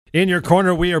In your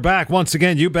corner, we are back. Once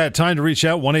again, you bet. Time to reach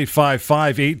out,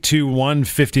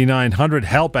 1-855-821-5900.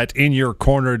 Help at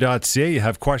inyourcorner.ca. You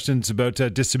have questions about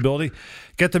disability.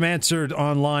 Get them answered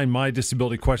online,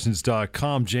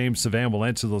 mydisabilityquestions.com. James Savan will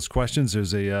answer those questions.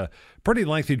 There's a pretty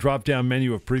lengthy drop-down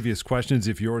menu of previous questions.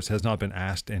 If yours has not been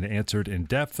asked and answered in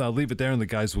depth, I'll leave it there, and the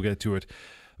guys will get to it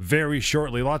very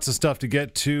shortly. Lots of stuff to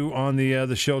get to on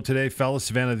the show today, fellas.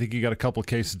 Savannah, I think you got a couple of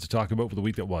cases to talk about for the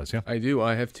week that was, yeah? I do.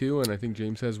 I have two, and I think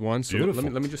James has one. So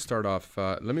let me just start off.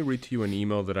 Let me read to you an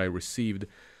email that I received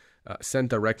sent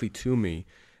directly to me,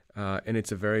 and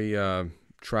it's a very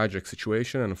tragic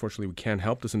situation, and unfortunately we can't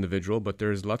help this individual, but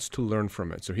there's lots to learn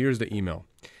from it. So here's the email.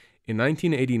 In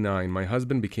 1989, my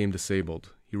husband became disabled.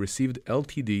 He received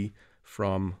LTD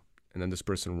from, and then this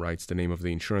person writes the name of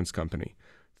the insurance company,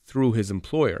 through his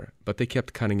employer, but they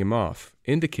kept cutting him off,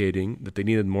 indicating that they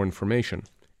needed more information.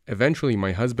 Eventually,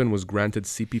 my husband was granted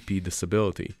CPP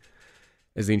disability.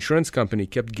 As the insurance company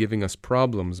kept giving us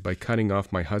problems by cutting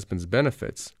off my husband's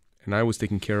benefits, and I was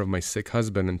taking care of my sick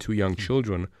husband and two young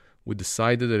children, we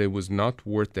decided that it was not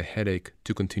worth the headache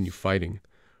to continue fighting.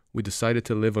 We decided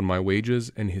to live on my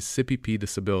wages and his CPP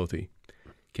disability.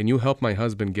 Can you help my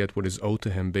husband get what is owed to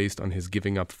him based on his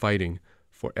giving up fighting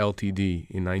for LTD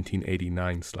in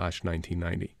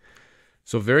 1989/1990.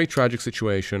 So very tragic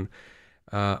situation.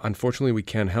 Unfortunately, we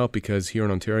can't help because here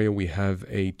in Ontario we have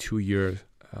a 2-year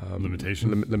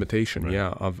limitation,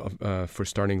 right. For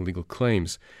starting legal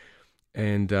claims.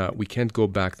 And we can't go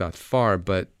back that far,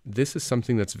 but this is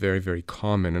something that's very, very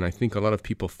common. And I think a lot of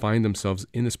people find themselves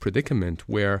in this predicament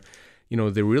where,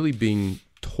 they're really being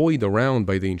toyed around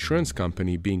by the insurance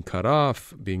company, being cut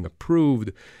off, being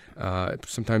approved.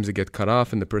 Sometimes they get cut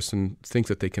off and the person thinks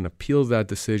that they can appeal that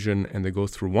decision, and they go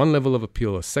through one level of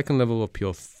appeal, a second level of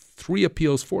appeal, 3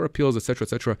 appeals, 4 appeals,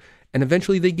 etc., and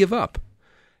eventually they give up.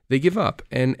 They give up,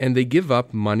 and they give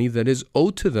up money that is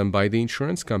owed to them by the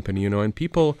insurance company, and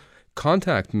people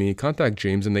contact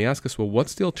James, and they ask us, well,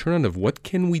 what's the alternative? What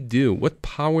can we do? What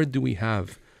power do we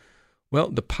have? Well,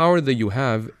 the power that you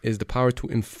have is the power to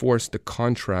enforce the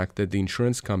contract that the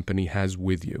insurance company has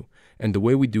with you. And the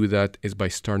way we do that is by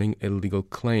starting a legal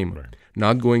claim, right,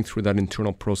 not going through that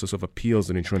internal process of appeals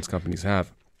that insurance companies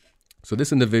have. So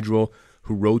this individual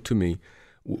who wrote to me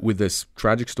with this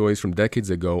tragic stories from decades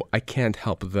ago, I can't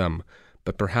help them.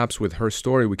 But perhaps with her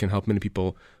story, we can help many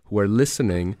people who are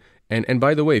listening. And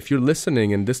by the way, if you're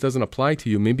listening and this doesn't apply to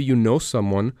you, maybe you know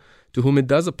someone to whom it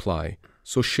does apply.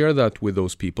 So share that with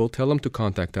those people. Tell them to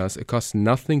contact us. It costs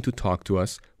nothing to talk to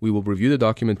us. We will review the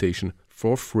documentation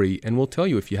for free, and we'll tell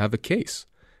you if you have a case.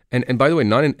 And by the way,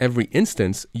 not in every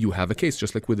instance you have a case,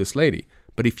 just like with this lady.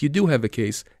 But if you do have a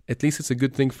case, at least it's a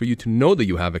good thing for you to know that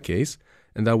you have a case,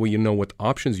 and that way you know what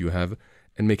options you have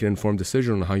and make an informed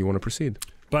decision on how you want to proceed.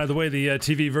 By the way, the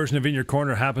TV version of In Your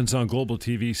Corner happens on Global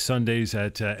TV Sundays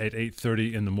at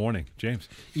 8:30 in the morning. James?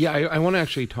 Yeah, I want to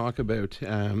actually talk about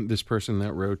this person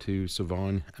that wrote to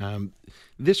Savan.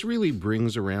 This really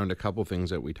brings around a couple things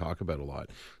that we talk about a lot.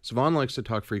 Savan likes to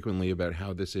talk frequently about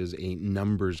how this is a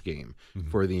numbers game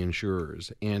for the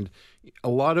insurers. And a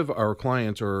lot of our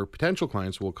clients or potential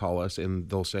clients will call us and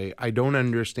they'll say, I don't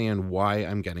understand why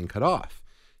I'm getting cut off.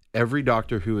 Every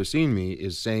doctor who has seen me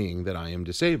is saying that I am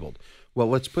disabled. Well,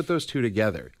 let's put those two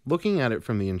together. Looking at it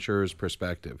from the insurer's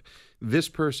perspective, this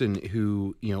person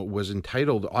who, was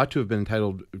entitled, ought to have been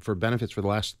entitled for benefits for the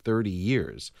last 30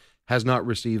 years, has not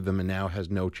received them and now has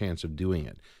no chance of doing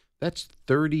it. That's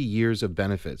 30 years of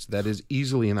benefits. That is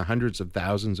easily in the hundreds of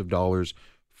thousands of dollars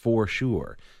for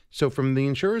sure. So from the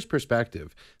insurer's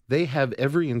perspective, they have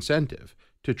every incentive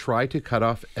to try to cut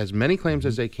off as many claims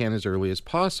as they can as early as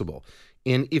possible.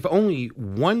 And if only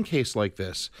one case like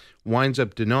this winds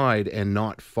up denied and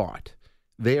not fought,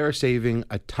 they are saving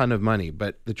a ton of money.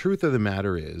 But the truth of the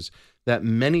matter is that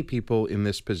many people in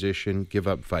this position give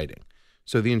up fighting.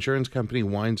 So the insurance company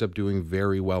winds up doing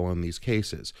very well on these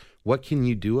cases. What can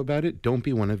you do about it? Don't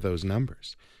be one of those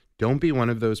numbers. Don't be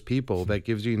one of those people that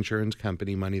gives the insurance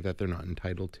company money that they're not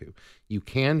entitled to. You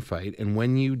can fight, and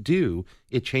when you do,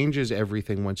 it changes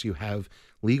everything once you have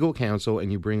legal counsel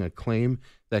and you bring a claim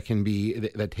that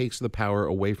takes the power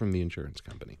away from the insurance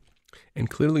company. And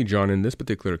clearly, John, in this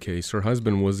particular case, her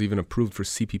husband was even approved for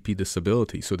CPP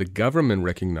disability. So the government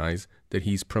recognized that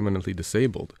he's permanently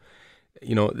disabled.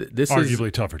 This arguably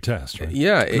is tougher test, right?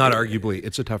 Yeah. Not arguably.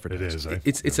 It's a tougher test. It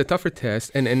is. It's a tougher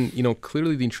test. And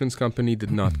clearly the insurance company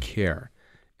did not care.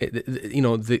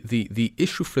 The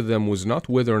issue for them was not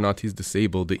whether or not he's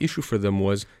disabled. The issue for them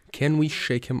was, can we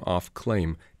shake him off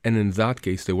claim? And in that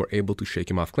case, they were able to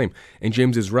shake him off claim. And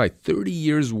James is right. 30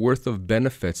 years worth of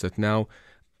benefits that now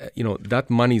that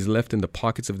money is left in the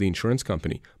pockets of the insurance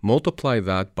company. Multiply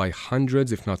that by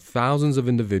hundreds, if not thousands of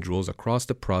individuals across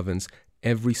the province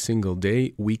every single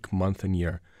day, week, month, and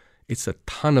year. It's a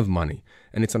ton of money.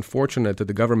 And it's unfortunate that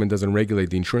the government doesn't regulate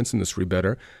the insurance industry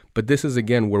better. But this is,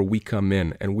 again, where we come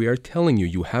in. And we are telling you,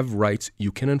 you have rights.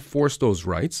 You can enforce those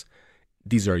rights.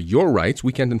 These are your rights.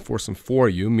 We can't enforce them for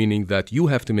you, meaning that you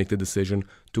have to make the decision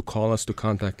to call us, to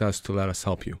contact us, to let us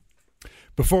help you.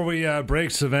 Before we break,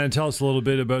 Sivan, tell us a little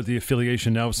bit about the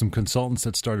affiliation now with some consultants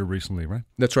that started recently, right?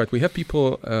 That's right. We have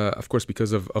people, of course,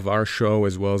 because of our show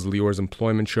as well as Lior's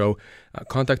employment show,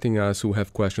 contacting us who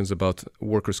have questions about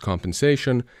workers'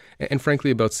 compensation and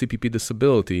frankly, about CPP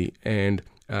disability and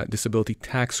disability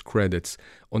tax credits,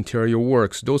 Ontario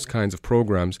Works, those kinds of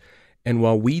programs. And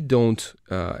while we don't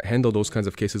handle those kinds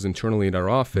of cases internally in our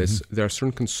office, there are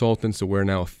certain consultants that we're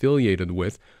now affiliated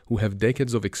with who have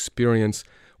decades of experience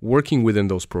working within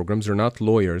those programs. They're not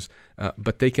lawyers,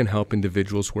 but they can help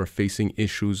individuals who are facing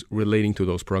issues relating to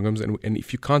those programs. And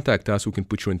if you contact us, we can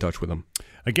put you in touch with them.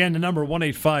 Again, the number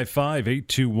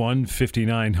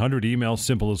 1-855-821-5900. Email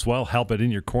simple as well,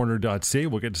 help@inyourcorner.ca.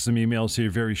 We'll get to some emails here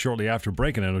very shortly after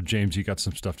break. And I know, James, you got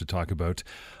some stuff to talk about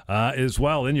as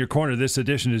well. In Your Corner, this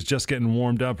edition is just getting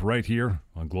warmed up right here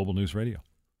on Global News Radio.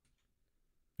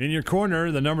 In Your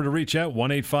Corner, the number to reach out,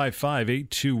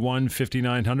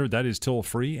 1-855-821-5900. That is toll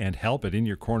free, and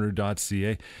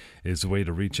help@inyourcorner.ca is the way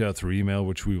to reach out through email,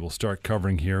 which we will start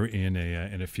covering here in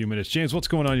a few minutes. James, what's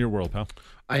going on in your world, pal?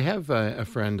 I have a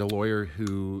friend, a lawyer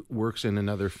who works in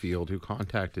another field, who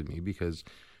contacted me because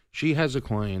she has a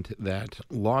client that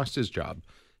lost his job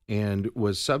and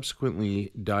was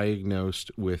subsequently diagnosed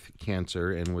with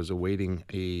cancer and was awaiting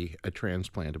a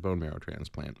transplant, a bone marrow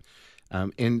transplant.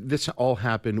 And this all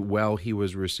happened while he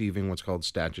was receiving what's called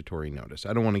statutory notice.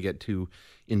 I don't want to get too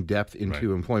in-depth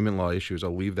into employment law issues.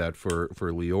 I'll leave that for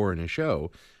Lior in his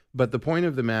show. But the point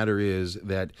of the matter is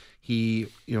that he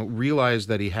realized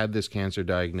that he had this cancer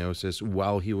diagnosis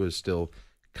while he was still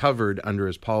covered under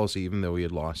his policy, even though he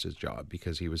had lost his job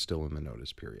because he was still in the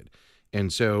notice period.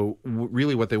 And so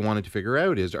really what they wanted to figure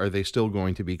out is, are they still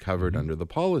going to be covered under the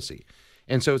policy?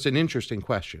 And so it's an interesting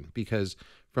question because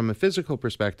from a physical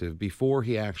perspective, before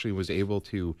he actually was able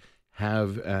to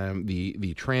have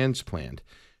the transplant,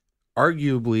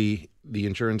 arguably the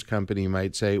insurance company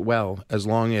might say, well, as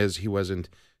long as he wasn't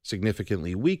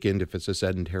significantly weakened, if it's a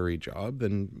sedentary job,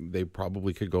 then they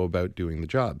probably could go about doing the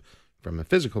job from a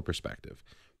physical perspective.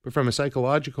 But from a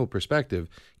psychological perspective,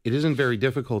 it isn't very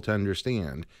difficult to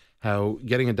understand how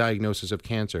getting a diagnosis of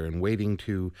cancer and waiting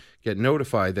to get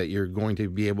notified that you're going to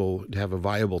be able to have a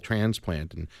viable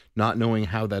transplant and not knowing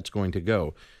how that's going to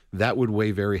go, that would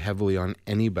weigh very heavily on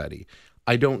anybody.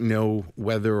 I don't know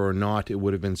whether or not it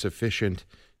would have been sufficient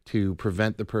to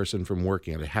prevent the person from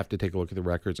working. I'd have to take a look at the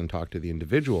records and talk to the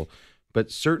individual.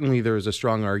 But certainly there is a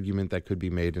strong argument that could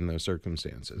be made in those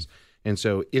circumstances. And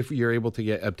so if you're able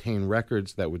to obtain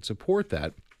records that would support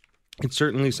that, it's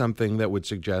certainly something that would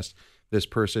suggest this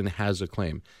person has a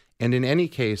claim. And in any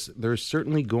case, there's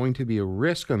certainly going to be a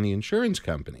risk on the insurance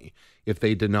company if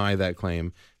they deny that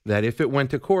claim, that if it went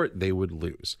to court, they would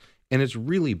lose. And it's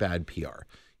really bad PR.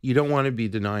 You don't want to be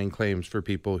denying claims for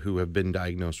people who have been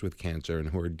diagnosed with cancer and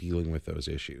who are dealing with those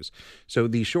issues. So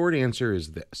the short answer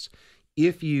is this.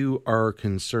 If you are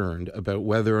concerned about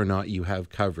whether or not you have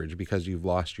coverage because you've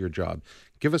lost your job,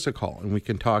 give us a call and we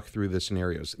can talk through the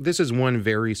scenarios. This is one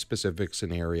very specific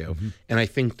scenario, and I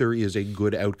think there is a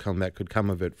good outcome that could come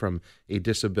of it from a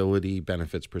disability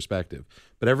benefits perspective.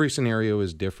 But every scenario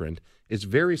is different. It's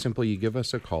very simple. You give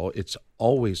us a call. It's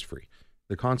always free.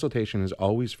 The consultation is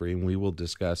always free, and we will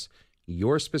discuss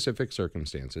your specific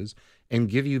circumstances and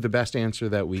give you the best answer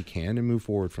that we can and move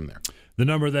forward from there. The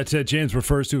number that James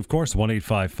refers to, of course,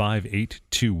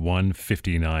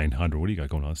 1-855-821-5900. What do you got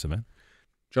going on, Sivan?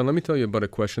 John, let me tell you about a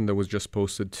question that was just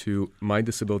posted to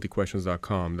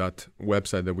mydisabilityquestions.com, that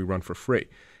website that we run for free.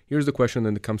 Here's the question,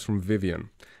 and it comes from Vivian.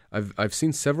 I've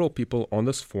seen several people on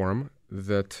this forum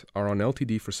that are on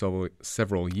LTD for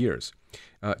several years.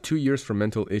 2 years for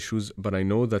mental issues, but I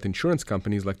know that insurance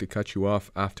companies like to cut you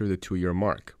off after the 2-year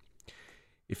mark.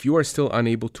 If you are still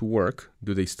unable to work,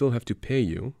 do they still have to pay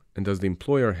you? And does the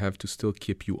employer have to still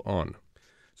keep you on?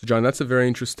 So, John, that's a very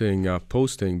interesting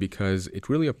posting because it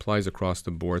really applies across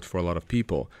the board for a lot of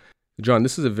people. John,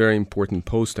 this is a very important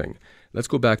posting. Let's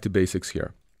go back to basics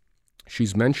here.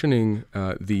 She's mentioning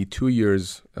the 2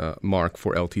 years mark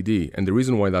for LTD. And the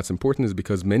reason why that's important is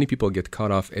because many people get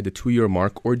cut off at the 2-year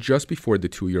mark or just before the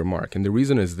 2-year mark. And the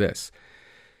reason is this.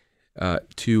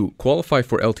 To qualify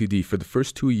for LTD for the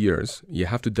first 2 years, you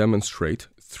have to demonstrate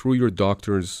through your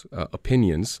doctor's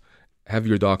opinions have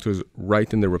your doctors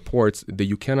write in the reports that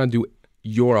you cannot do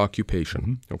your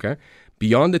occupation, okay?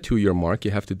 Beyond the 2-year mark,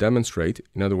 you have to demonstrate,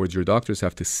 in other words, your doctors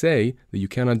have to say that you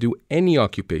cannot do any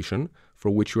occupation for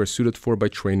which you are suited for by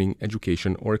training,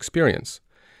 education, or experience.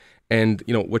 And,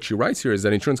 what she writes here is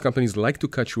that insurance companies like to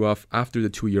cut you off after the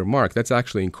 2-year mark. That's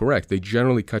actually incorrect. They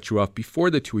generally cut you off before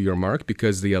the 2-year mark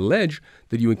because they allege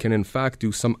that you can, in fact,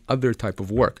 do some other type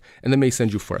of work. And they may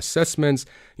send you for assessments,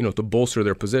 to bolster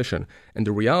their position. And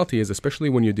the reality is, especially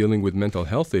when you're dealing with mental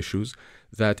health issues,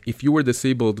 that if you were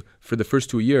disabled for the first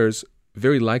 2 years,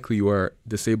 very likely you are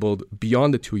disabled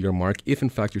beyond the 2-year mark if, in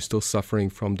fact, you're still suffering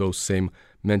from those same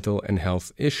mental and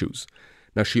health issues.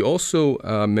 Now, she also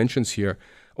mentions here,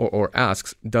 or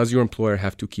asks, does your employer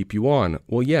have to keep you on?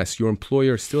 Well, yes, your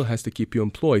employer still has to keep you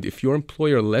employed. If your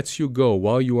employer lets you go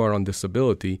while you are on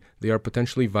disability, they are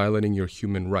potentially violating your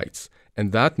human rights.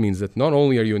 And that means that not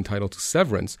only are you entitled to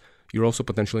severance, you're also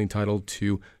potentially entitled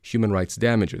to human rights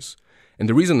damages. And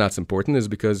the reason that's important is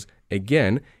because,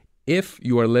 again, if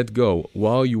you are let go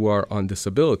while you are on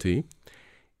disability,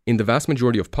 in the vast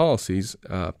majority of policies,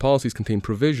 policies contain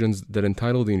provisions that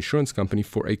entitle the insurance company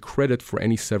for a credit for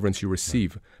any severance you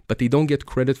receive, but they don't get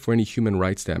credit for any human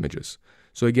rights damages.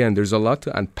 So again, there's a lot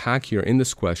to unpack here in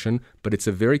this question, but it's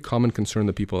a very common concern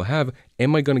that people have.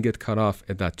 Am I going to get cut off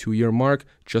at that 2-year mark,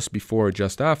 just before or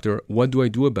just after? What do I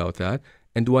do about that?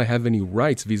 And do I have any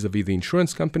rights vis-a-vis the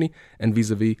insurance company and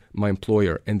vis-a-vis my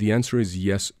employer? And the answer is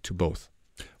yes to both.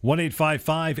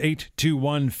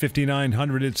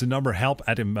 1-855-821-5900. It's the number. Help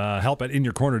at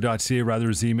inyourcorner.ca,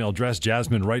 rather, is the email address.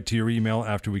 Jasmine, write to your email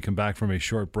after we come back from a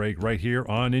short break right here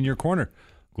on In Your Corner,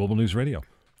 Global News Radio.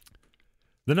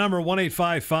 The number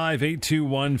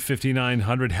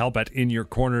 1-855-821-5900. Help at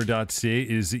inyourcorner.ca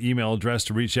is the email address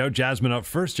to reach out. Jasmine up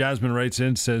first. Jasmine writes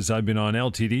in, says, I've been on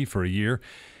LTD for a year,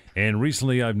 and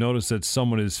recently I've noticed that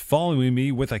someone is following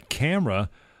me with a camera.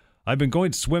 I've been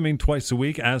going swimming twice a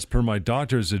week as per my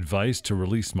doctor's advice to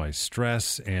release my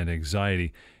stress and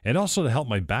anxiety and also to help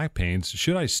my back pains.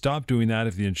 Should I stop doing that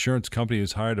if the insurance company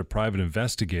has hired a private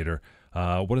investigator?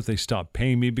 What if they stop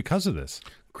paying me because of this?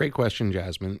 Great question,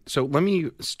 Jasmine. So let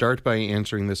me start by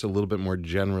answering this a little bit more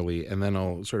generally, and then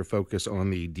I'll sort of focus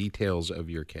on the details of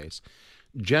your case.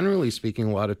 Generally speaking,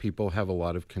 a lot of people have a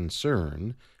lot of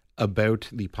concern about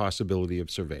the possibility of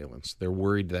surveillance. They're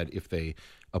worried that if they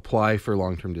apply for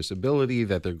long-term disability,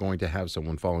 that they're going to have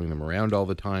someone following them around all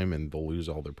the time and they'll lose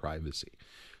all their privacy.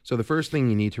 So the first thing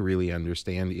you need to really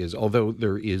understand is, although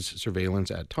there is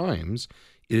surveillance at times,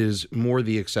 it is more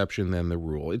the exception than the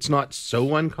rule. It's not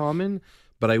so uncommon,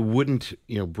 but I wouldn't,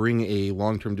 bring a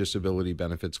long-term disability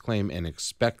benefits claim and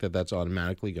expect that that's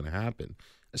automatically going to happen,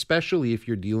 especially if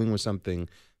you're dealing with something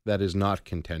that is not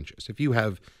contentious. If you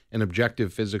have an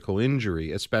objective physical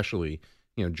injury, especially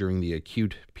during the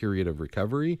acute period of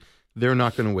recovery, they're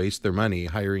not going to waste their money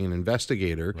hiring an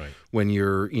investigator when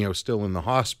you're, still in the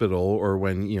hospital or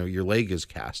when, your leg is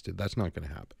casted. That's not going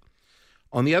to happen.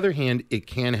 On the other hand, it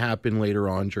can happen later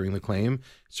on during the claim. It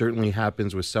certainly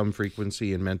happens with some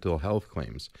frequency in mental health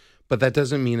claims. But that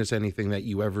doesn't mean it's anything that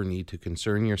you ever need to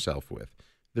concern yourself with.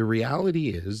 The reality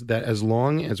is that as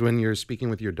long as when you're speaking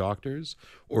with your doctors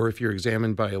or if you're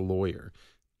examined by a lawyer,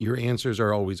 your answers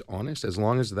are always honest. As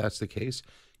long as that's the case,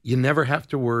 you never have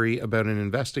to worry about an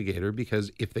investigator,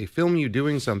 because if they film you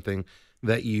doing something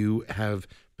that you have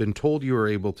been told you are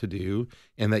able to do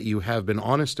and that you have been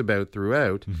honest about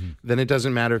throughout, then it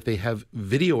doesn't matter if they have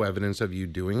video evidence of you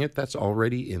doing it. That's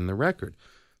already in the record.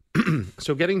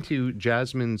 So getting to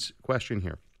Jasmine's question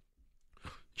here,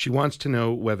 she wants to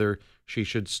know whether she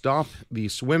should stop the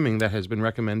swimming that has been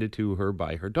recommended to her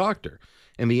by her doctor.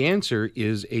 And the answer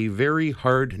is a very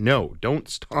hard no. Don't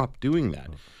stop doing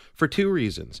that for two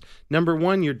reasons. Number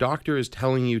one, your doctor is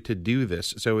telling you to do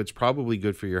this, so it's probably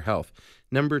good for your health.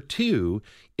 Number two,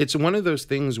 it's one of those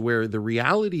things where the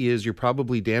reality is you're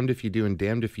probably damned if you do and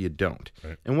damned if you don't.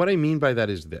 Right. And what I mean by that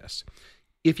is this.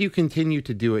 If you continue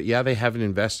to do it, they have an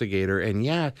investigator,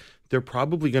 and they're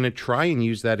probably going to try and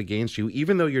use that against you,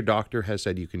 even though your doctor has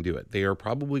said you can do it. They are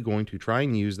probably going to try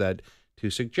and use that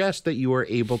to suggest that you are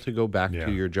able to go back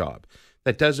to your job.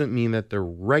 That doesn't mean that they're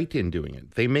right in doing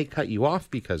it. They may cut you off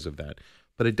because of that,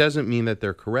 but it doesn't mean that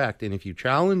they're correct. And if you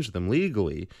challenge them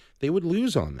legally, they would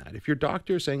lose on that. If your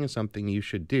doctor is saying it's something you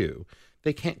should do,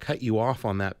 they can't cut you off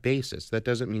on that basis. That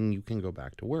doesn't mean you can go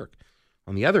back to work.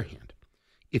 On the other hand,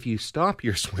 if you stop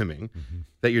your swimming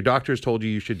that your doctor has told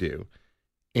you should do,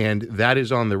 and that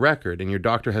is on the record, and your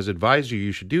doctor has advised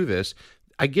you should do this,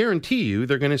 I guarantee you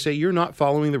they're going to say you're not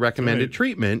following the recommended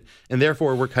treatment, and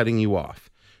therefore we're cutting you off.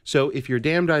 So if you're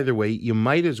damned either way, you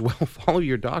might as well follow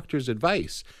your doctor's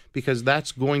advice, because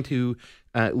that's going to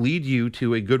lead you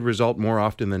to a good result more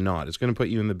often than not. It's going to put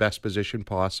you in the best position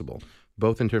possible,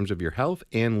 both in terms of your health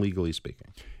and legally speaking.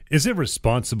 Is it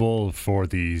responsible for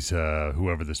these,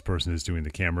 whoever this person is doing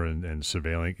the camera and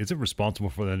surveilling, is it responsible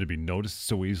for them to be noticed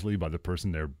so easily by the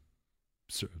person they're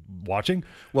watching?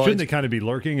 Well, shouldn't they kind of be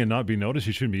lurking and not be noticed?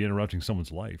 You shouldn't be interrupting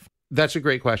someone's life. That's a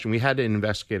great question. We had an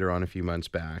investigator on a few months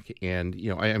back, and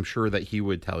I am sure that he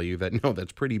would tell you that, no,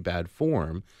 that's pretty bad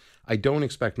form. I don't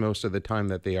expect most of the time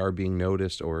that they are being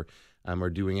noticed or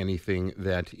doing anything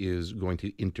that is going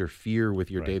to interfere with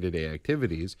your day-to-day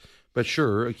activities. But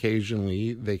sure,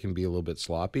 occasionally they can be a little bit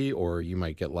sloppy, or you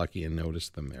might get lucky and notice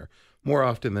them there. More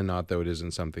often than not, though, it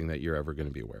isn't something that you're ever going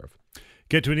to be aware of.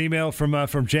 Get to an email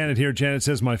from Janet here. Janet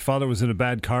says, my father was in a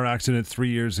bad car accident 3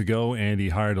 years ago, and he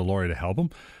hired a lawyer to help him.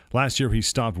 Last year, he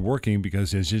stopped working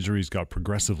because his injuries got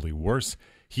progressively worse.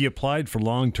 He applied for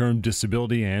long-term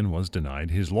disability and was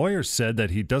denied. His lawyer said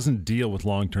that he doesn't deal with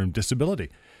long-term disability.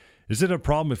 Is it a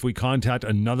problem if we contact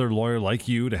another lawyer like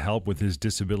you to help with his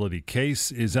disability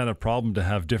case? Is that a problem to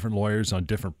have different lawyers on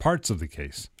different parts of the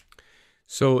case?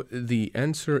 So the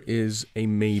answer is a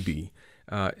maybe.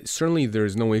 Certainly, there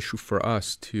is no issue for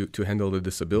us to handle the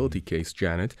disability case,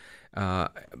 Janet.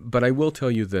 But I will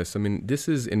tell you this. I mean, this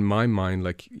is, in my mind,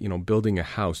 like, building a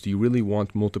house. Do you really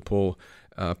want multiple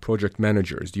project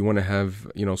managers? Do you want to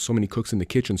have, so many cooks in the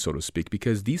kitchen, so to speak?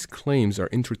 Because these claims are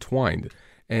intertwined.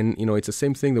 And, it's the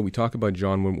same thing that we talk about,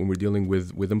 John, when we're dealing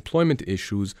with employment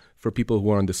issues for people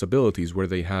who are on disabilities, where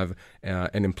they have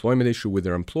an employment issue with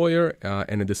their employer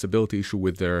and a disability issue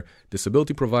with their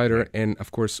disability provider. And,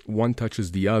 of course, one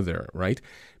touches the other, right?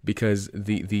 Because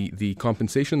the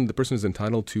compensation the person is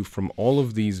entitled to from all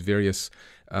of these various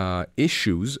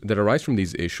issues that arise from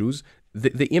these issues,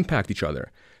 they impact each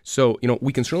other. So,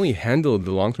 we can certainly handle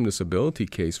the long-term disability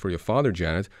case for your father,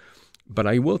 Janet. But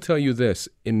I will tell you this,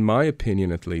 in my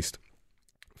opinion at least,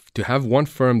 to have one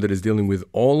firm that is dealing with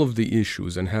all of the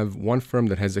issues and have one firm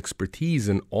that has expertise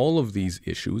in all of these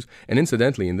issues, and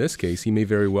incidentally, in this case, he may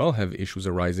very well have issues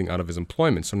arising out of his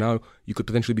employment. So now you could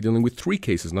potentially be dealing with 3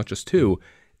 cases, not just 2.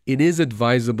 It is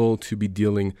advisable to be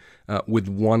dealing with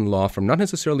one law firm, not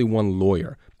necessarily one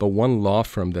lawyer, but one law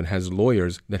firm that has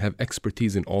lawyers that have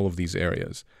expertise in all of these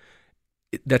areas.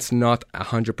 That's not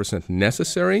 100%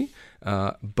 necessary,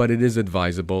 but it is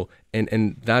advisable.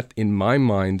 And that, in my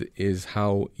mind, is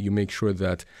how you make sure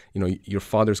that, your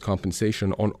father's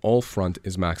compensation on all front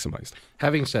is maximized.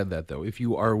 Having said that, though, if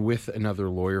you are with another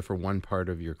lawyer for one part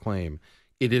of your claim,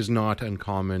 it is not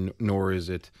uncommon, nor is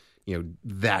it,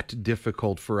 that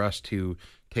difficult for us to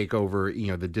take over,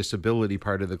 the disability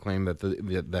part of the claim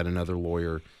that another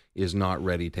lawyer is not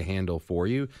ready to handle for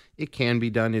you. It can be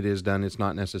done. It is done. It's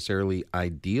not necessarily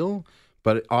ideal,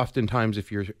 but oftentimes if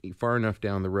you're far enough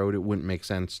down the road, it wouldn't make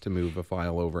sense to move a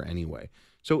file over anyway.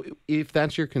 So if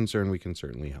that's your concern, we can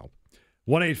certainly help.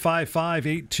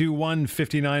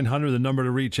 1-855-821-5900, the number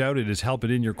to reach out. It is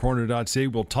help@inyourcorner.ca.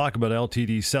 We'll talk about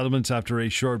LTD settlements after a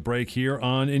short break here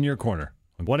on In Your Corner.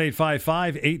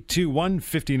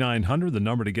 1-855-821-5900, the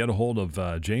number to get a hold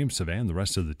of James Savan, the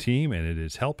rest of the team, and it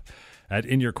is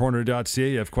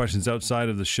help@inyourcorner.ca. You have questions outside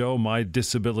of the show.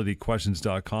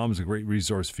 MyDisabilityQuestions.com is a great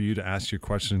resource for you to ask your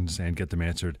questions and get them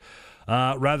answered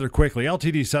rather quickly.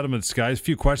 LTD settlements, guys, a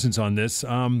few questions on this.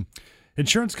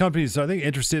 Insurance companies, are they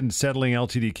interested in settling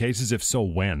LTD cases? If so,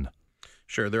 when?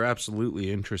 Sure, they're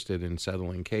absolutely interested in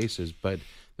settling cases, but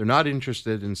they're not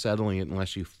interested in settling it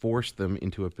unless you force them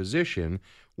into a position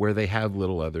where they have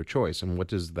little other choice. And what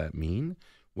does that mean?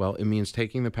 Well, it means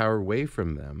taking the power away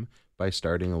from them by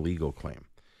starting a legal claim.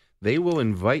 They will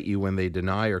invite you when they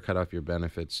deny or cut off your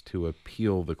benefits to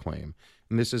appeal the claim.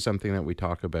 And this is something that we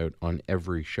talk about on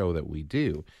every show that we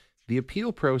do. The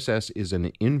appeal process is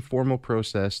an informal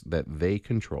process that they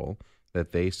control,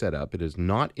 that they set up. It is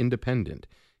not independent.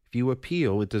 If you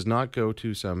appeal, it does not go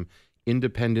to some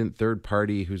independent third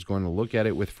party who's going to look at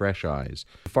it with fresh eyes.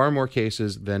 Far more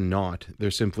cases than not,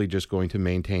 they're simply just going to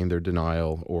maintain their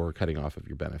denial or cutting off of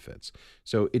your benefits.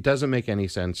 So it doesn't make any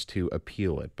sense to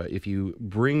appeal it. But if you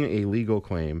bring a legal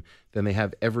claim, then they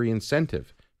have every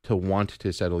incentive to want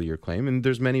to settle your claim. And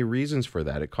there's many reasons for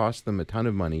that. It costs them a ton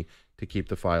of money to keep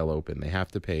the file open. They have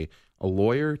to pay a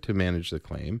lawyer to manage the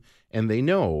claim, and they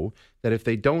know that if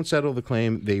they don't settle the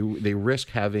claim, they risk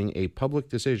having a public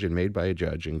decision made by a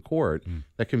judge in court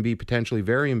that can be potentially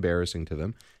very embarrassing to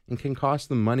them and can cost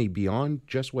them money beyond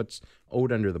just what's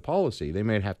owed under the policy. They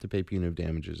might have to pay punitive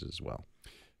damages as well.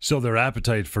 So their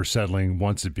appetite for settling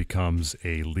once it becomes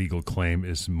a legal claim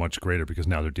is much greater because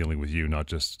now they're dealing with you, not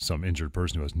just some injured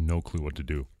person who has no clue what to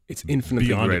do. It's infinitely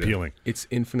beyond greater. appealing. It's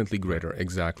infinitely greater,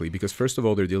 exactly. Because first of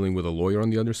all, they're dealing with a lawyer on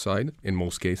the other side in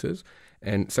most cases.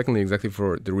 And secondly, exactly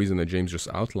for the reason that James just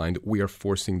outlined, we are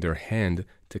forcing their hand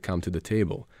to come to the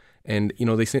table. And,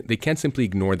 they can't simply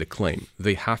ignore the claim.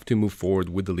 They have to move forward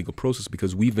with the legal process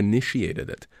because we've initiated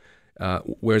it.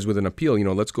 Whereas with an appeal,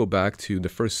 let's go back to the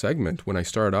first segment when I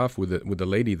started off with the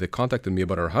lady that contacted me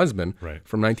about her husband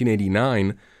from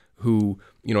 1989 who,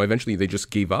 eventually they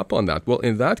just gave up on that. Well,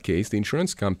 in that case, the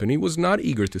insurance company was not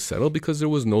eager to settle because there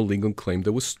was no legal claim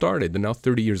that was started. And now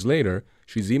 30 years later,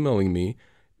 she's emailing me,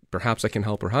 perhaps I can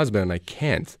help her husband, and I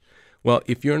can't. Well,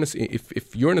 if you're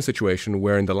in a situation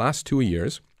where in the last 2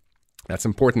 years, that's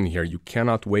important here. You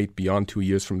cannot wait beyond 2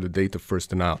 years from the date of first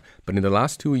denial. But in the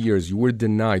last 2 years, you were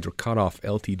denied or cut off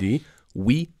LTD,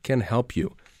 we can help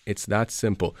you. It's that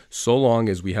simple, so long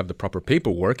as we have the proper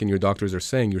paperwork and your doctors are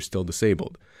saying you're still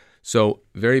disabled. So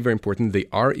very, very important. They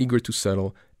are eager to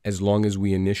settle as long as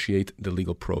we initiate the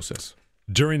legal process.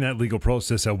 During that legal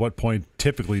process, at what point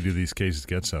typically do these cases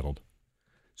get settled?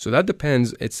 So that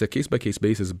depends. It's a case-by-case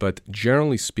basis, but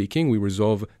generally speaking, we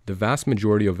resolve the vast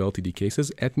majority of LTD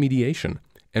cases at mediation.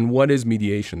 And what is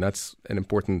mediation? That's an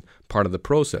important part of the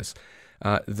process.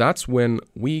 That's when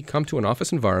we come to an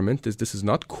office environment. This is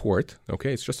not court,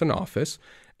 okay? It's just an office,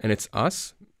 and it's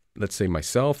us, let's say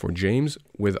myself or James,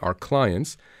 with our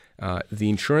clients. The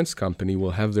insurance company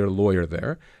will have their lawyer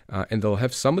there, and they'll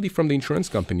have somebody from the insurance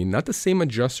company, not the same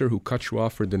adjuster who cut you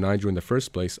off or denied you in the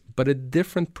first place, but a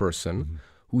different person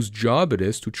whose job it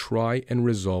is to try and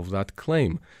resolve that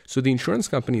claim. So the insurance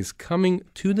company is coming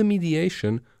to the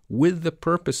mediation with the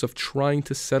purpose of trying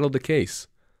to settle the case.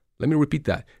 Let me repeat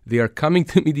that. They are coming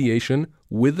to mediation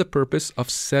with the purpose of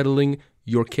settling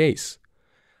your case.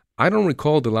 I don't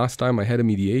recall the last time I had a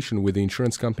mediation where the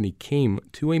insurance company came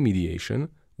to a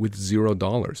mediation with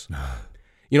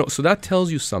 $0. So that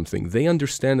tells you something. They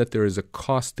understand that there is a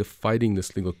cost to fighting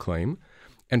this legal claim.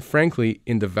 And frankly,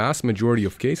 in the vast majority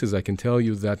of cases, I can tell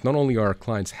you that not only are our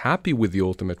clients happy with the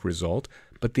ultimate result,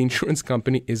 but the insurance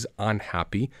company is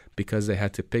unhappy because they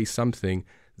had to pay something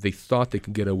they thought they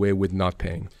could get away with not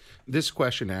paying. This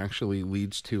question actually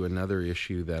leads to another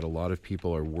issue that a lot of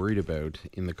people are worried about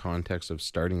in the context of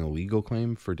starting a legal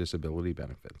claim for disability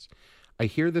benefits. I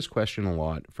hear this question a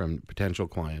lot from potential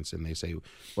clients, and they say,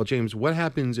 well, James, what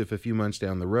happens if a few months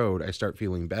down the road I start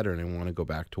feeling better and I want to go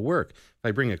back to work? If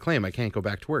I bring a claim, I can't go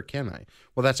back to work, can I?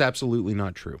 Well, that's absolutely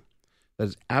not true.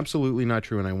 That's absolutely not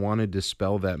true, and I want to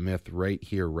dispel that myth right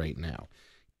here, right now.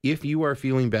 If you are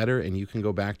feeling better and you can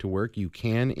go back to work, you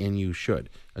can and you should,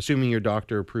 assuming your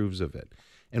doctor approves of it.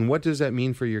 And what does that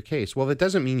mean for your case? Well, that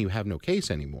doesn't mean you have no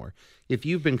case anymore. If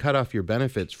you've been cut off your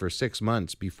benefits for 6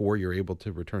 months before you're able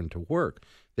to return to work,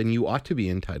 then you ought to be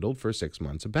entitled for 6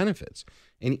 months of benefits.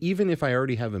 And even if I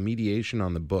already have a mediation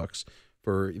on the books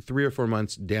for 3 or 4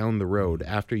 months down the road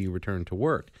after you return to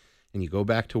work, and you go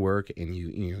back to work and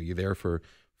you're there for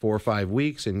 4 or 5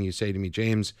 weeks, and you say to me,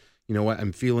 James, you know what,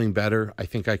 I'm feeling better. I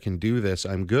think I can do this.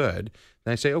 I'm good.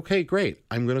 Then I say, okay, great.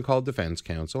 I'm going to call defense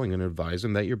counsel. I'm going to advise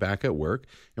them that you're back at work,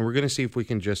 and we're going to see if we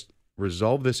can just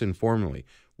resolve this informally.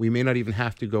 We may not even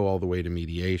have to go all the way to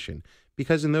mediation,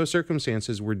 because in those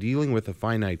circumstances, we're dealing with a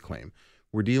finite claim.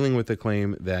 We're dealing with a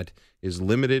claim that is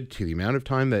limited to the amount of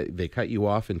time that they cut you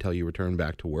off until you return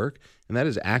back to work, and that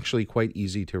is actually quite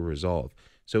easy to resolve.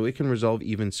 So it can resolve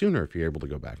even sooner if you're able to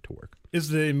go back to work. Is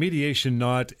the mediation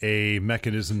not a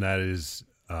mechanism that is,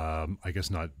 I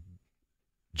guess, not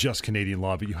just Canadian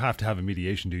law, but you have to have a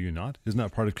mediation, do you not? Isn't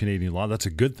that part of Canadian law? That's a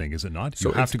good thing, is it not?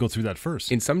 You have to go through that first.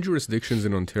 In some jurisdictions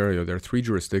in Ontario, there are 3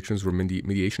 jurisdictions where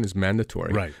mediation is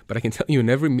mandatory. Right. But I can tell you,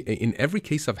 in every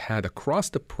case I've had across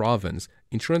the province,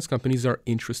 insurance companies are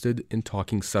interested in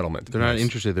talking settlement. They're not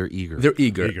interested, they're eager. They're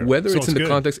eager. Whether so it's in the good.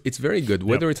 context, it's very good.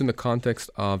 Whether it's in the context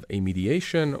of a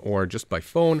mediation or just by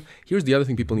phone, here's the other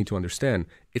thing people need to understand.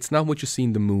 It's not what you see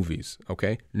in the movies,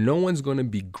 okay? No one's going to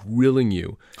be grilling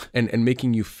you and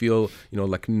making you feel,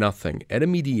 like nothing. At a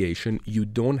mediation, you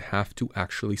don't have to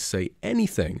actually say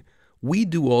anything. We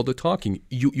do all the talking.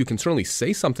 You can certainly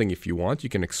say something if you want. You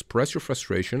can express your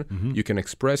frustration. Mm-hmm. You can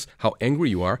express how angry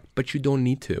you are, but you don't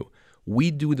need to.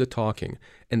 We do the talking.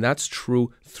 And that's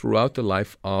true throughout the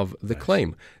life of the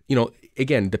claim.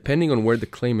 Again, depending on where the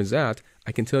claim is at,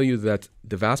 I can tell you that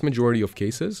the vast majority of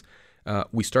cases,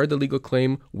 we start the legal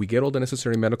claim, we get all the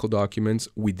necessary medical documents,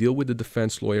 we deal with the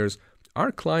defense lawyers.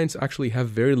 Our clients actually have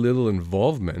very little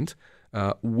involvement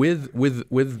with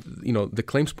the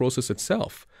claims process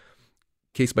itself.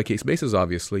 case-by-case basis,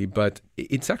 obviously, but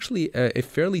it's actually a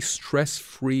fairly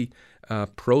stress-free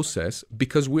process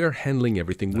because we are handling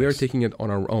everything. Nice. We are taking it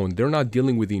on our own. They're not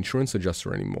dealing with the insurance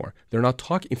adjuster anymore. They're not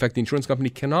talking. In fact, the insurance company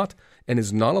cannot and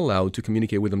is not allowed to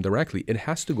communicate with them directly. It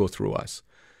has to go through us.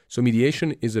 So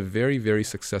mediation is a very, very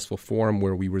successful forum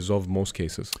where we resolve most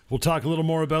cases. We'll talk a little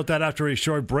more about that after a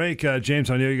short break. James,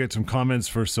 I know you got some comments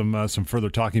for some further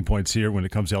talking points here when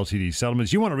it comes to LTD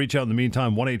settlements. You want to reach out in the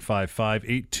meantime,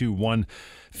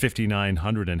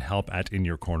 1-855-821-5900 and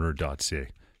help@inyourcorner.ca.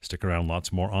 Stick around,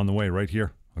 lots more on the way right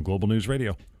here on Global News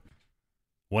Radio.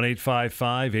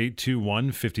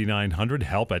 1-855-821-5900,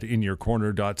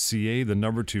 help@inyourcorner.ca, the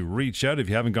number to reach out. If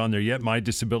you haven't gone there yet,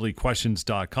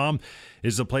 mydisabilityquestions.com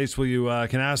is the place where you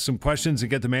can ask some questions and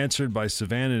get them answered by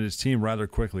Sivan and his team rather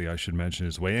quickly, I should mention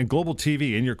as well. And Global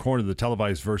TV, In Your Corner, the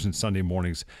televised version, Sunday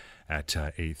mornings at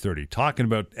 8:30. Talking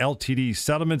about LTD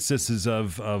settlements, this is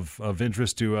of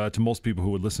interest to most people who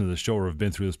would listen to the show or have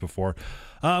been through this before.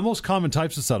 Most common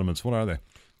types of settlements, what are they?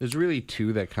 There's really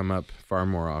two that come up far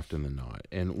more often than not.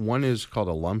 And one is called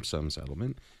a lump sum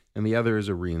settlement, and the other is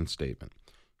a reinstatement.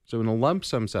 So in a lump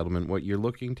sum settlement, what you're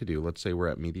looking to do, let's say we're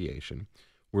at mediation,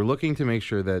 we're looking to make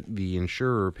sure that the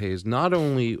insurer pays not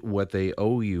only what they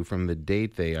owe you from the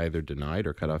date they either denied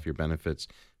or cut off your benefits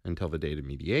until the date of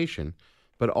mediation,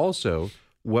 but also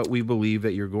what we believe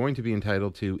that you're going to be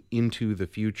entitled to into the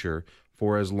future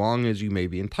for as long as you may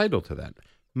be entitled to that.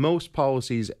 Most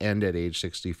policies end at age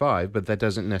 65, but that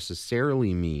doesn't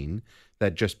necessarily mean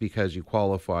that just because you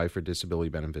qualify for disability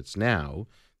benefits now,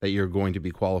 that you're going to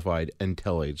be qualified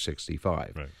until age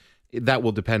 65. Right. That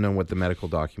will depend on what the medical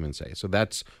documents say. So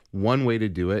that's one way to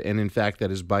do it, and in fact,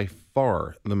 that is by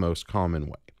far the most common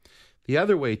way. The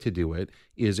other way to do it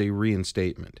is a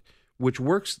reinstatement, which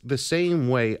works the same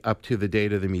way up to the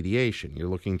date of the mediation. You're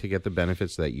looking to get the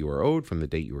benefits that you are owed from the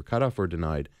date you were cut off or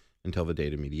denied until the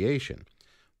date of mediation.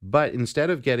 But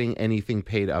instead of getting anything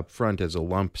paid up front as a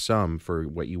lump sum for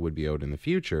what you would be owed in the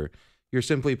future, you're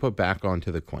simply put back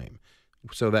onto the claim.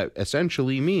 So that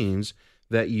essentially means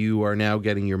that you are now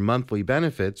getting your monthly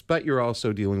benefits, but you're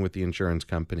also dealing with the insurance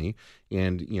company,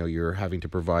 and you're having to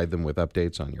provide them with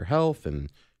updates on your health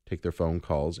and take their phone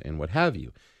calls and what have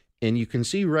you. And you can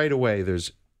see right away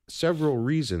there's several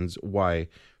reasons why,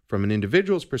 from an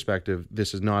individual's perspective,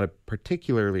 this is not a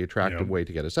particularly attractive way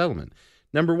to get a settlement.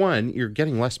 Number one, you're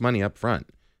getting less money up front.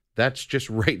 That's just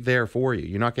right there for you.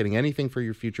 You're not getting anything for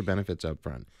your future benefits up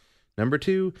front. Number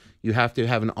two, you have to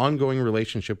have an ongoing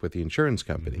relationship with the insurance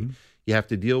company. Mm-hmm. You have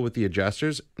to deal with the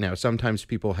adjusters. Now, sometimes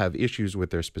people have issues with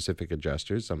their specific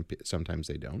adjusters. Sometimes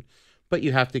they don't. But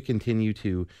you have to continue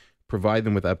to provide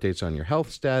them with updates on your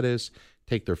health status,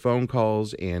 take their phone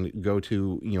calls, and go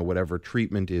to whatever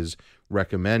treatment is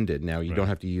recommended. Now, you don't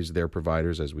have to use their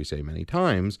providers, as we say many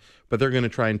times, but they're going to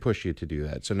try and push you to do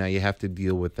that. So now you have to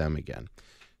deal with them again.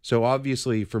 So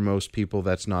obviously, for most people,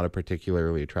 that's not a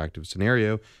particularly attractive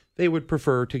scenario. They would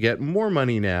prefer to get more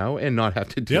money now and not have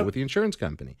to deal with the insurance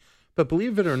company. But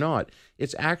believe it or not,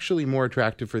 it's actually more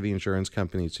attractive for the insurance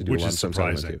companies to do lump sum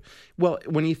settlement too. Well,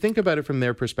 when you think about it from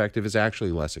their perspective, it's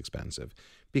actually less expensive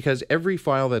because every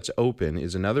file that's open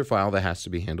is another file that has to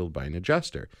be handled by an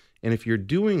adjuster. And if you're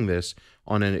doing this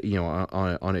on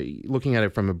looking at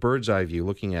it from a bird's eye view,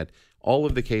 looking at all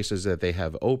of the cases that they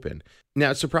have open.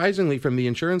 Now, surprisingly, from the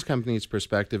insurance company's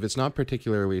perspective, it's not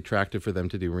particularly attractive for them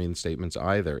to do reinstatements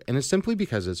either. And it's simply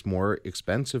because it's more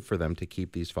expensive for them to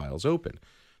keep these files open.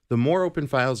 The more open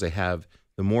files they have,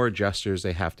 the more adjusters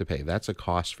they have to pay. That's a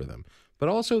cost for them. But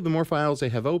also, the more files they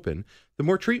have open, the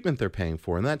more treatment they're paying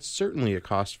for, and that's certainly a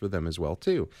cost for them as well,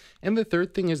 too. And the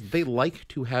third thing is they like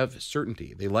to have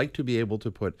certainty. They like to be able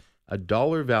to put a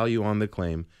dollar value on the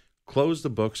claim, close the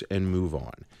books, and move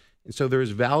on. And so there's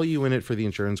value in it for the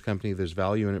insurance company, there's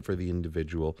value in it for the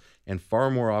individual, and far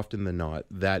more often than not,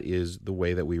 that is the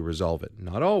way that we resolve it.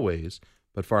 Not always,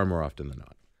 but far more often than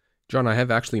not. John, I have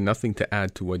actually nothing to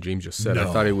add to what James just said. No.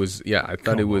 I thought it was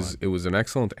it was an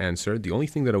excellent answer. The only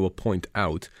thing that I will point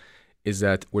out is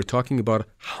that we're talking about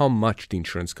how much the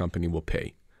insurance company will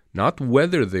pay. Not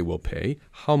whether they will pay,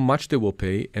 how much they will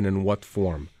pay, and in what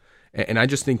form. And I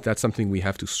just think that's something we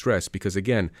have to stress because,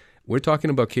 again, we're talking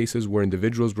about cases where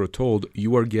individuals were told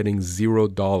you are getting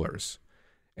 $0.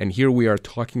 And here we are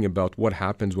talking about what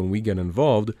happens when we get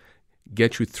involved,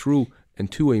 get you through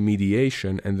into a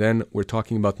mediation, and then we're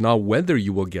talking about now whether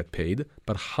you will get paid,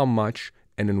 but how much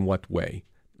and in what way.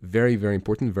 Very, very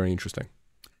important, very interesting.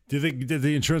 Did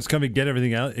the insurance company get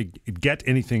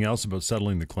anything else about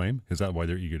settling the claim? Is that why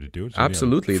they're eager to do it? So,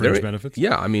 Absolutely. Fringe benefits?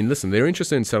 Yeah, I mean, listen, they're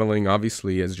interested in settling,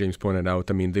 obviously, as James pointed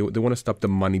out. I mean, they want to stop the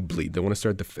money bleed. They want to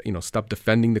start, stop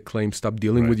defending the claim, stop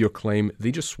dealing with your claim.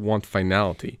 They just want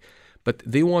finality. But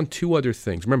they want two other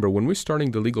things. Remember, when we're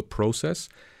starting the legal process,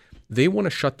 they want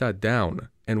to shut that down.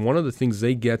 And one of the things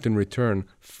they get in return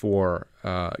for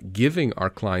giving our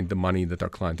client the money that our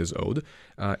client is owed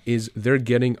is they're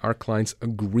getting our client's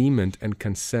agreement and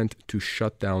consent to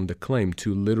shut down the claim,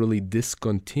 to literally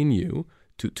discontinue,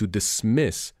 to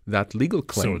dismiss that legal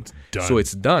claim. So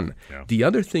it's done. Yeah. The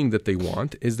other thing that they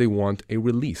want is they want a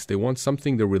release. They want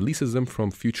something that releases them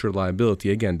from future liability,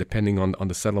 again, depending on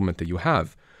the settlement that you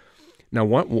have. Now,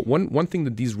 one thing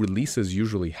that these releases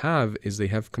usually have is they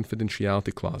have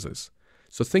confidentiality clauses.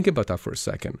 So think about that for a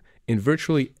second. In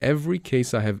virtually every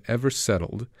case I have ever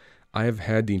settled, I have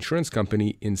had the insurance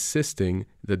company insisting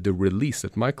that the release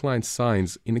that my client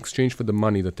signs in exchange for the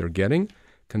money that they're getting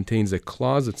contains a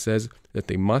clause that says that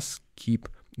they must keep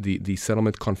the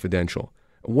settlement confidential.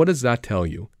 What does that tell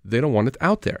you? They don't want it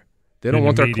out there. They don't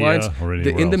want our clients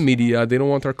in the media. They don't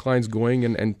want our clients going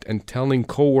and telling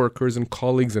coworkers and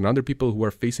colleagues and other people who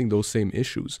are facing those same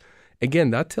issues.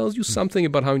 Again, that tells you something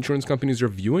about how insurance companies are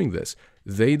viewing this.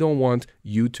 They don't want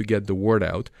you to get the word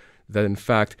out that, in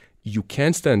fact, you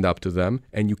can stand up to them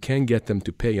and you can get them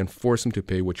to pay and force them to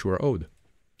pay what you are owed.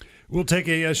 We'll take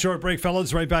a short break,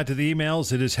 fellas. Right back to the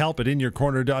emails. It is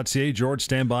help@inyourcorner.ca. George,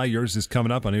 stand by. Yours is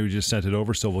coming up. I know you just sent it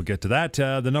over, so we'll get to that.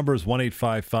 The number is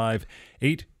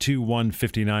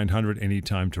 1-855-821-5900.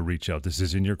 Anytime to reach out. This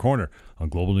is In Your Corner on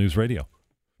Global News Radio.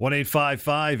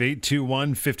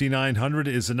 1-855-821-5900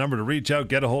 is the number to reach out,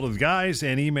 get a hold of the guys,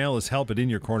 and email is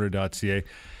help@inyourcorner.ca.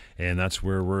 And that's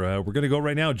where we're going to go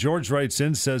right now. George writes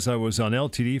in, says, I was on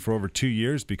LTD for over 2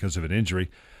 years because of an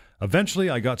injury. Eventually,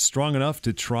 I got strong enough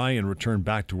to try and return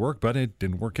back to work, but it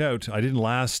didn't work out. I didn't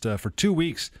last for 2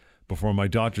 weeks before my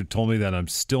doctor told me that I'm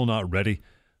still not ready.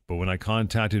 But when I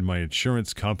contacted my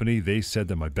insurance company, they said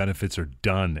that my benefits are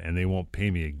done and they won't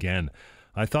pay me again.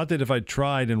 I thought that if I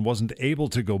tried and wasn't able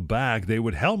to go back, they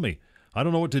would help me. I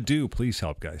don't know what to do. Please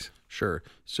help, guys. Sure.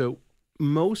 So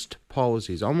most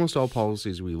policies, almost all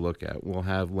policies we look at, will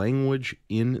have language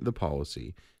in the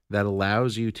policy that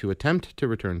allows you to attempt to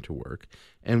return to work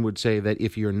and would say that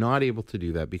if you're not able to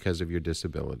do that because of your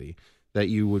disability, that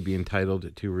you would be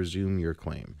entitled to resume your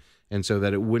claim. And so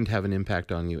that it wouldn't have an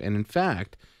impact on you. And in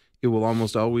fact, it will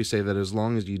almost always say that as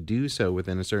long as you do so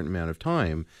within a certain amount of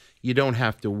time, you don't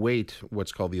have to wait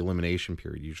what's called the elimination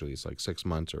period. Usually it's like 6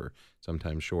 months or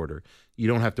sometimes shorter. You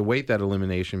don't have to wait that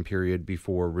elimination period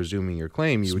before resuming your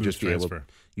claim. You would just be able to,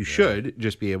 should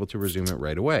just be able to resume it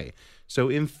right away. So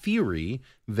in theory,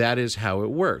 that is how it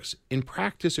works. In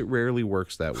practice, it rarely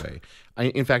works that way.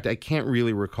 In fact, I can't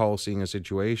really recall seeing a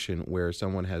situation where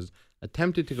someone has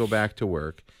attempted to go back to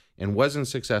work and wasn't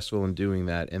successful in doing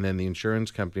that, and then the insurance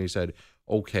company said,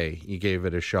 okay, you gave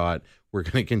it a shot, we're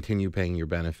going to continue paying your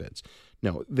benefits.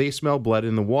 No, they smell blood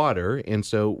in the water, and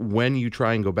so when you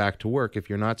try and go back to work, if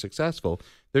you're not successful,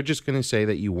 they're just going to say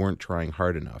that you weren't trying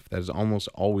hard enough. That is almost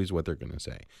always what they're going to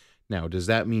say. Now, does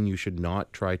that mean you should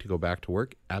not try to go back to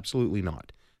work? Absolutely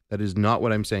not. That is not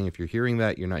what I'm saying. If you're hearing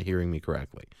that, you're not hearing me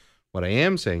correctly. What I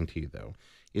am saying to you, though,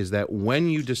 is that when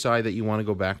you decide that you want to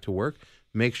go back to work,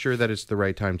 make sure that it's the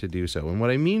right time to do so. And what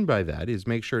I mean by that is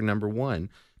make sure, number one,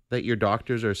 that your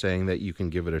doctors are saying that you can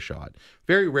give it a shot.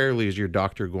 Very rarely is your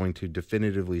doctor going to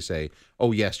definitively say,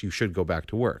 oh, yes, you should go back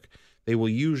to work. They will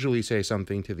usually say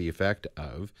something to the effect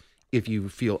of, if you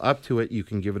feel up to it, you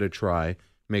can give it a try.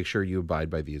 Make sure you abide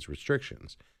by these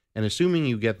restrictions. And assuming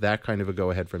you get that kind of a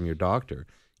go-ahead from your doctor,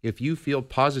 if you feel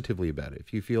positively about it,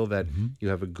 if you feel that you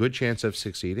have a good chance of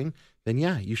succeeding, then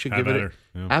yeah, you should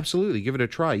absolutely give it a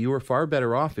try. You are far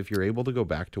better off if you're able to go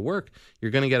back to work. You're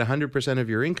going to get 100% of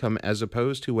your income as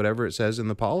opposed to whatever it says in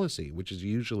the policy, which is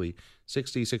usually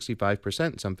 60,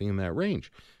 65%, something in that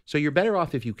range. So you're better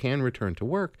off if you can return to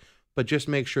work, but just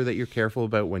make sure that you're careful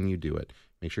about when you do it.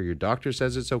 Make sure your doctor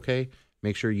says it's okay.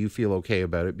 Make sure you feel okay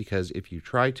about it, because if you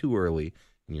try too early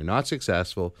and you're not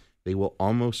successful, they will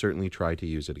almost certainly try to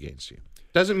use it against you.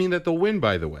 Doesn't mean that they'll win,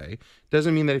 by the way.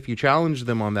 Doesn't mean that if you challenge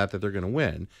them on that they're going to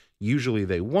win. Usually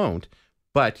they won't,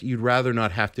 but you'd rather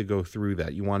not have to go through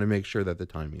that. You want to make sure that the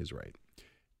timing is right.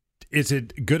 Is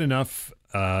it good enough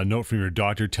note from your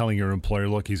doctor telling your employer,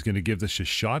 look, he's going to give this a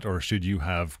shot, or should you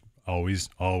have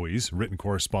always written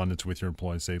correspondence with your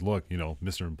employer and say, look,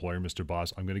 Mr. Employer, Mr.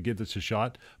 Boss, I'm going to give this a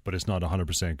shot, but it's not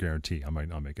 100% guarantee. I might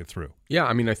not make it through. Yeah,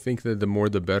 I mean, I think that the more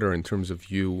the better in terms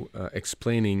of you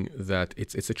explaining that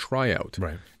it's a tryout.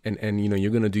 Right. And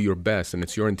you're going to do your best, and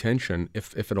it's your intention,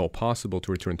 if at all possible,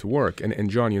 to return to work. And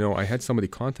John, I had somebody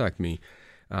contact me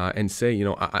and say,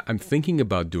 I'm thinking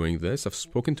about doing this. I've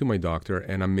spoken to my doctor,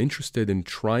 and I'm interested in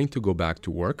trying to go back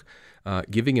to work,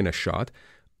 giving it a shot.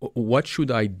 What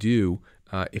should I do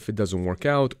if it doesn't work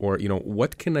out? Or,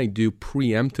 what can I do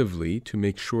preemptively to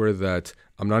make sure that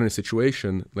I'm not in a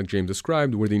situation like James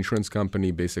described where the insurance company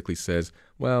basically says,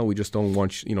 well, we just don't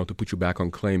want to put you back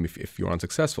on claim if you're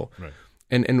unsuccessful. Right.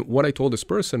 And what I told this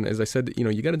person is I said,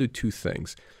 you got to do two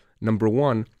things. Number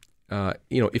one,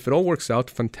 if it all works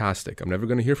out, fantastic. I'm never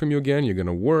going to hear from you again. You're going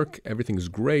to work. Everything's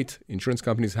great. Insurance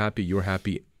company's happy. You're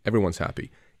happy. Everyone's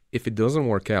happy. If it doesn't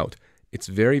work out, it's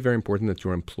very, very important that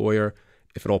your employer,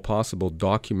 if at all possible,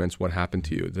 documents what happened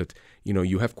to you, that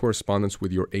you have correspondence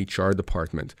with your HR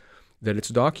department, that it's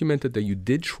documented that you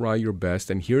did try your best,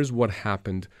 and here's what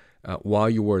happened while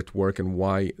you were at work and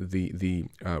why the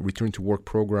return to work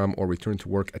program or return to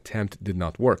work attempt did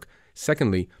not work.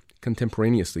 Secondly,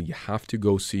 contemporaneously, you have to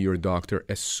go see your doctor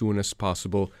as soon as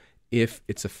possible if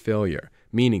it's a failure.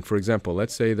 Meaning, for example,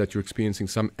 let's say that you're experiencing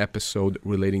some episode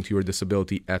relating to your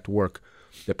disability at work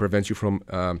that prevents you from,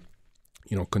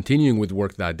 continuing with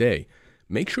work that day.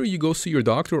 Make sure you go see your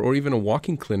doctor or even a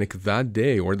walk-in clinic that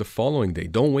day or the following day.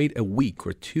 Don't wait a week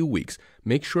or 2 weeks.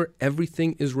 Make sure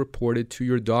everything is reported to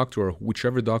your doctor or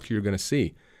whichever doctor you're going to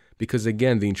see. Because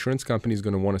again, the insurance company is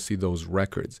going to want to see those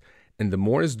records. And the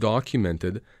more is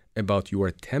documented about your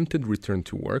attempt to return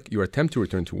to work,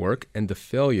 and the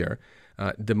failure,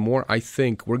 the more I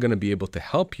think we're going to be able to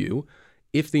help you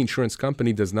if the insurance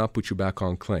company does not put you back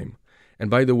on claim. And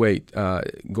by the way,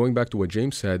 going back to what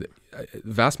James said,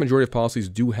 vast majority of policies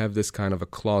do have this kind of a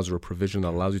clause or a provision that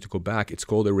allows you to go back. It's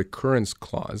called a recurrence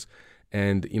clause.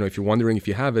 And if you're wondering if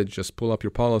you have it, just pull up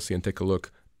your policy and take a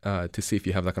look to see if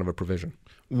you have that kind of a provision.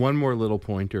 One more little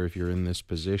pointer if you're in this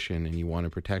position and you want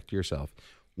to protect yourself.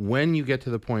 When you get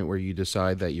to the point where you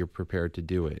decide that you're prepared to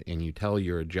do it and you tell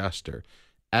your adjuster,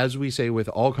 as we say with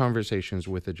all conversations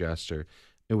with adjusters,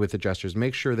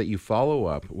 make sure that you follow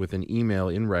up with an email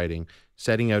in writing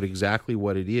setting out exactly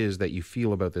what it is that you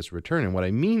feel about this return. And what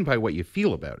I mean by what you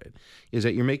feel about it is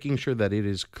that you're making sure that it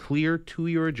is clear to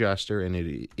your adjuster and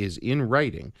it is in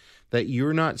writing that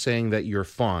you're not saying that you're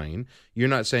fine. You're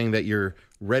not saying that you're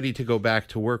ready to go back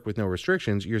to work with no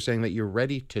restrictions. You're saying that you're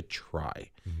ready to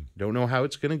try. Mm-hmm. Don't know how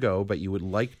it's going to go, but you would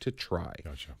like to try.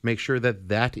 Gotcha. Make sure that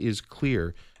that is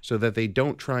clear so that they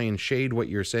don't try and shade what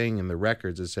you're saying in the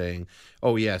records as saying,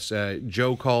 oh, yes,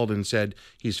 Joe called and said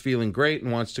he's feeling great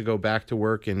and wants to go back to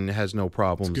work and has no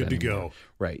problems It's good anymore. To go.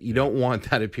 Right. You don't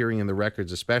want that appearing in the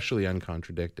records, especially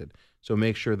uncontradicted. So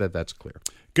make sure that that's clear.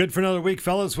 Good for another week,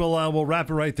 fellas. We'll wrap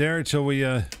it right there until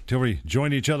we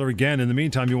join each other again. In the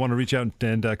meantime, you want to reach out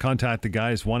and contact the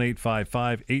guys,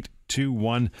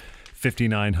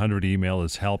 1-855-821-5900. Email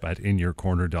is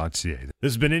help@inyourcorner.ca. This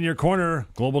has been In Your Corner,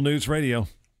 Global News Radio.